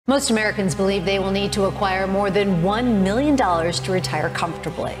Most Americans believe they will need to acquire more than $1 million to retire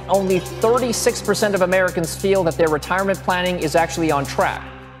comfortably. Only 36% of Americans feel that their retirement planning is actually on track.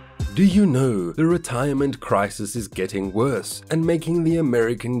 Do you know the retirement crisis is getting worse and making the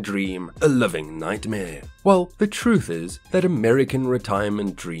American dream a living nightmare? Well, the truth is that American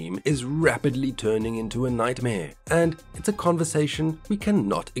retirement dream is rapidly turning into a nightmare, and it's a conversation we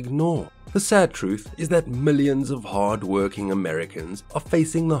cannot ignore. The sad truth is that millions of hard-working Americans are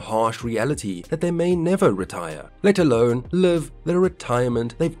facing the harsh reality that they may never retire, let alone live the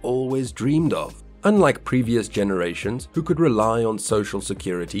retirement they've always dreamed of. Unlike previous generations who could rely on Social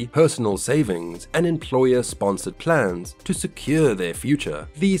Security, personal savings, and employer-sponsored plans to secure their future,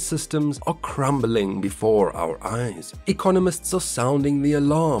 these systems are crumbling before our eyes. Economists are sounding the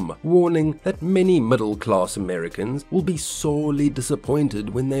alarm, warning that many middle-class Americans will be sorely disappointed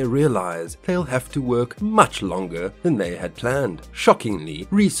when they realize they'll have to work much longer than they had planned. Shockingly,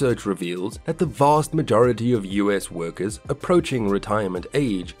 research reveals that the vast majority of US workers approaching retirement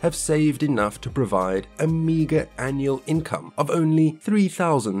age have saved enough to provide a meager annual income of only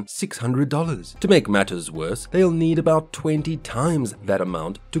 $3,600. To make matters worse, they'll need about 20 times that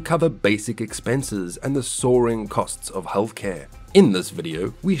amount to cover basic expenses and the soaring costs of healthcare. In this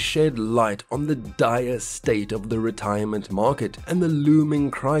video, we shed light on the dire state of the retirement market and the looming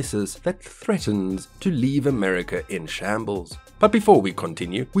crisis that threatens to leave America in shambles. But before we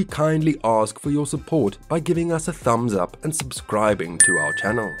continue, we kindly ask for your support by giving us a thumbs up and subscribing to our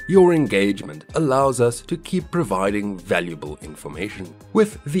channel. Your engagement allows us to keep providing valuable information.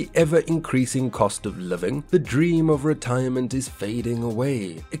 With the ever-increasing cost of living, the dream of retirement is fading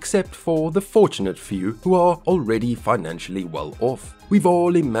away, except for the fortunate few who are already financially well off. We've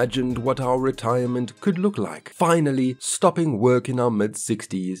all imagined what our retirement could look like, finally stopping work in our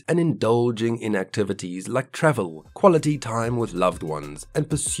mid-60s and indulging in activities like travel, quality time with loved ones, and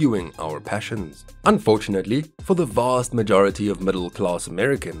pursuing our passions. Unfortunately, for the vast majority of middle-class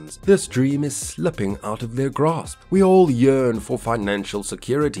Americans, this dream is slipping out of their grasp. We all yearn for financial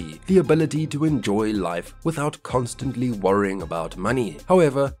security, the ability to enjoy life without constantly worrying about money.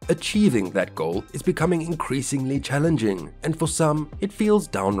 However, achieving that goal is becoming increasingly challenging, and for some, it feels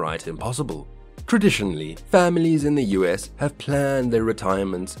downright impossible. Traditionally, families in the US have planned their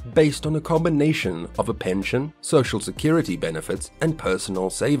retirements based on a combination of a pension, Social Security benefits, and personal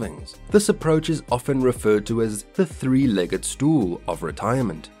savings. This approach is often referred to as the three-legged stool of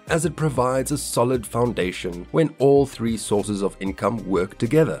retirement, as it provides a solid foundation when all three sources of income work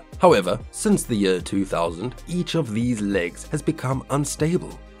together. However, since the year 2000, each of these legs has become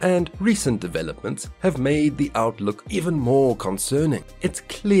unstable, and recent developments have made the outlook even more concerning. It's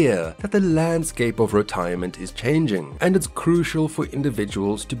clear that the landscape of retirement is changing, and it's crucial for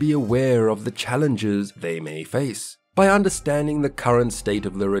individuals to be aware of the challenges they may face. By understanding the current state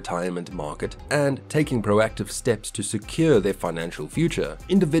of the retirement market and taking proactive steps to secure their financial future,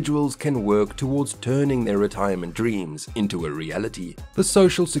 individuals can work towards turning their retirement dreams into a reality. The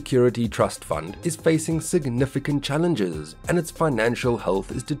Social Security Trust Fund is facing significant challenges, and its financial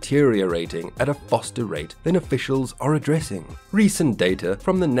health is deteriorating at a faster rate than officials are addressing. Recent data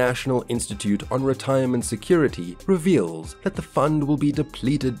from the National Institute on Retirement Security reveals that the fund will be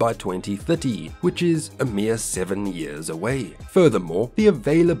depleted by 2030, which is a mere 7 years away. Furthermore, the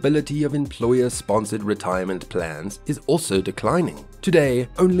availability of employer-sponsored retirement plans is also declining. Today,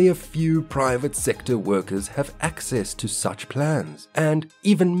 only a few private sector workers have access to such plans, and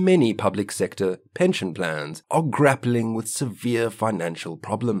even many public sector pension plans are grappling with severe financial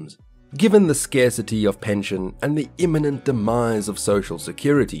problems. Given the scarcity of pension and the imminent demise of Social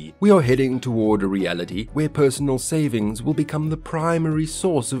Security, we are heading toward a reality where personal savings will become the primary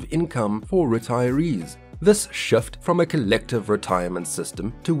source of income for retirees. This shift from a collective retirement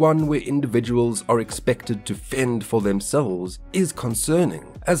system to one where individuals are expected to fend for themselves is concerning.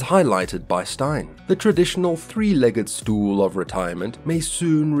 As highlighted by Stein, the traditional three-legged stool of retirement may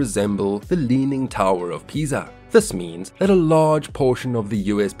soon resemble the Leaning Tower of Pisa. This means that a large portion of the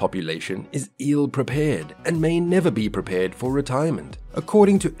US population is ill-prepared and may never be prepared for retirement.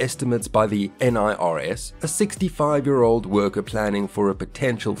 According to estimates by the NIRS, a 65-year-old worker planning for a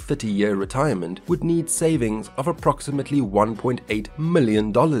potential 30-year retirement would need savings of approximately $1.8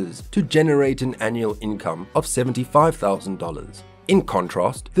 million to generate an annual income of $75,000. In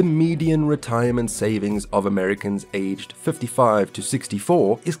contrast, the median retirement savings of Americans aged 55 to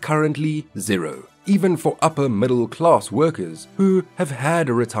 64 is currently zero. Even for upper middle class workers who have had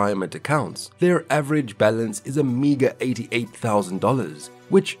a retirement accounts, their average balance is a meager $88,000,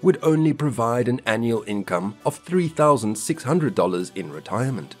 which would only provide an annual income of $3,600 in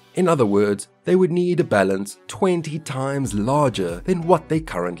retirement. In other words, they would need a balance 20 times larger than what they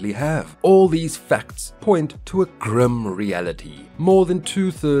currently have. All these facts point to a grim reality. More than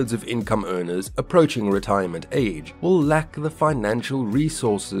 2/3 of income earners approaching retirement age will lack the financial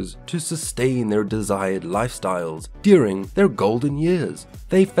resources to sustain their desired lifestyles during their golden years.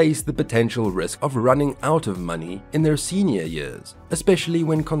 They face the potential risk of running out of money in their senior years, especially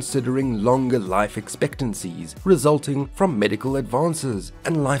when considering longer life expectancies resulting from medical advances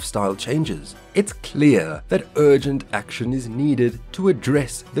and lifestyle changes. It's clear that urgent action is needed to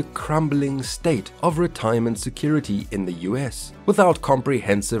address the crumbling state of retirement security in the US. Without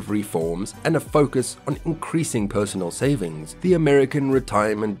comprehensive reforms and a focus on increasing personal savings, the American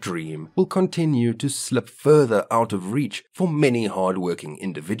retirement dream will continue to slip further out of reach for many hardworking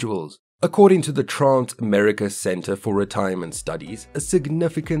individuals. According to the Trans-America Center for Retirement Studies, a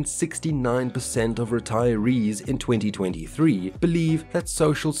significant 69% of retirees in 2023 believe that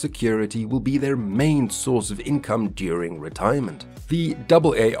Social Security will be their main source of income during retirement. The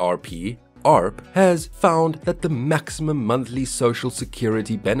AARP has found that the maximum monthly Social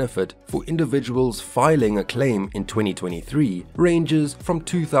Security benefit for individuals filing a claim in 2023 ranges from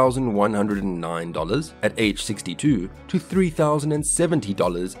 $2,109 at age 62 to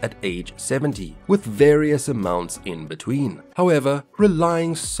 $3,070 at age 70, with various amounts in between. However,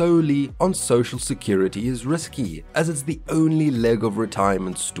 relying solely on Social Security is risky, as it's the only leg of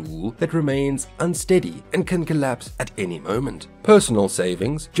retirement stool that remains unsteady and can collapse at any moment. Personal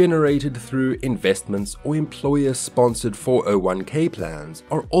savings generated through investments or employer-sponsored 401k plans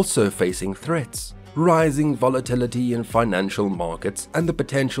are also facing threats. Rising volatility in financial markets and the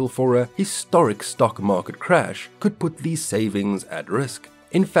potential for a historic stock market crash could put these savings at risk.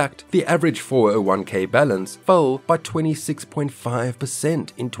 In fact, the average 401k balance fell by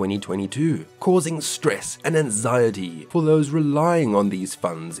 26.5% in 2022, causing stress and anxiety for those relying on these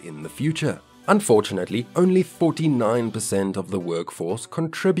funds in the future. Unfortunately, only 49% of the workforce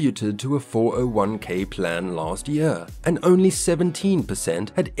contributed to a 401k plan last year, and only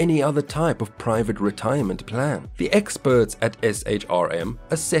 17% had any other type of private retirement plan. The experts at SHRM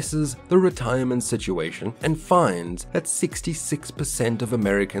assesses the retirement situation and finds that 66% of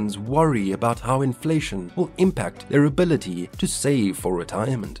Americans worry about how inflation will impact their ability to save for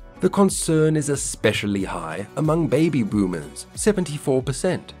retirement. The concern is especially high among baby boomers,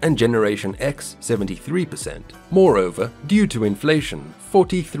 74%, and Generation X, 73%. Moreover, due to inflation,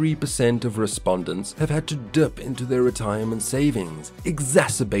 43% of respondents have had to dip into their retirement savings,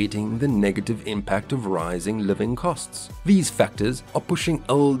 exacerbating the negative impact of rising living costs. These factors are pushing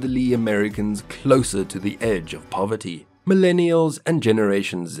elderly Americans closer to the edge of poverty. Millennials and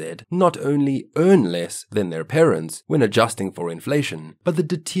Generation Z not only earn less than their parents when adjusting for inflation, but the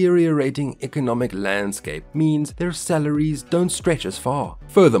deteriorating economic landscape means their salaries don't stretch as far.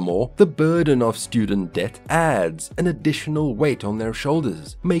 Furthermore, the burden of student debt adds an additional weight on their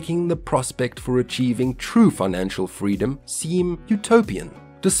shoulders, making the prospect for achieving true financial freedom seem utopian.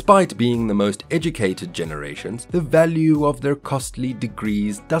 Despite being the most educated generations, the value of their costly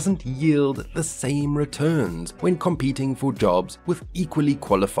degrees doesn't yield the same returns when competing for jobs with equally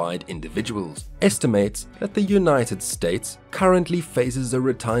qualified individuals. Estimates that the United States currently faces a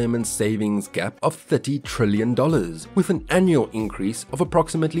retirement savings gap of $30 trillion, with an annual increase of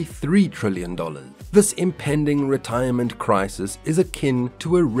approximately $3 trillion. This impending retirement crisis is akin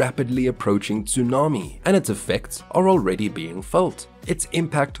to a rapidly approaching tsunami, and its effects are already being felt. Its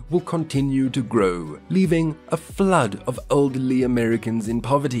impact will continue to grow, leaving a flood of elderly Americans in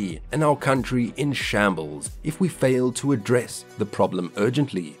poverty and our country in shambles if we fail to address the problem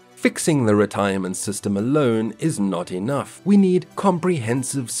urgently. Fixing the retirement system alone is not enough. We need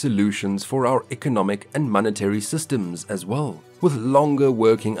comprehensive solutions for our economic and monetary systems as well. With longer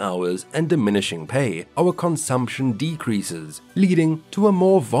working hours and diminishing pay, our consumption decreases, leading to a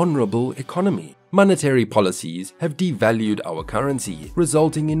more vulnerable economy. Monetary policies have devalued our currency,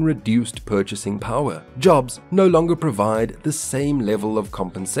 resulting in reduced purchasing power. Jobs no longer provide the same level of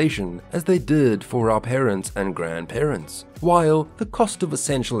compensation as they did for our parents and grandparents, while the cost of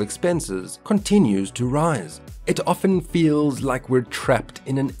essential expenses continues to rise. It often feels like we're trapped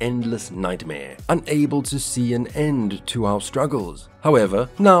in an endless nightmare, unable to see an end to our struggles. However,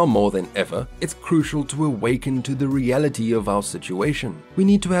 now more than ever, it's crucial to awaken to the reality of our situation. We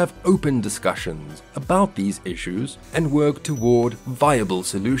need to have open discussions about these issues and work toward viable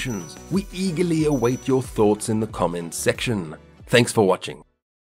solutions. We eagerly await your thoughts in the comments section. Thanks for watching.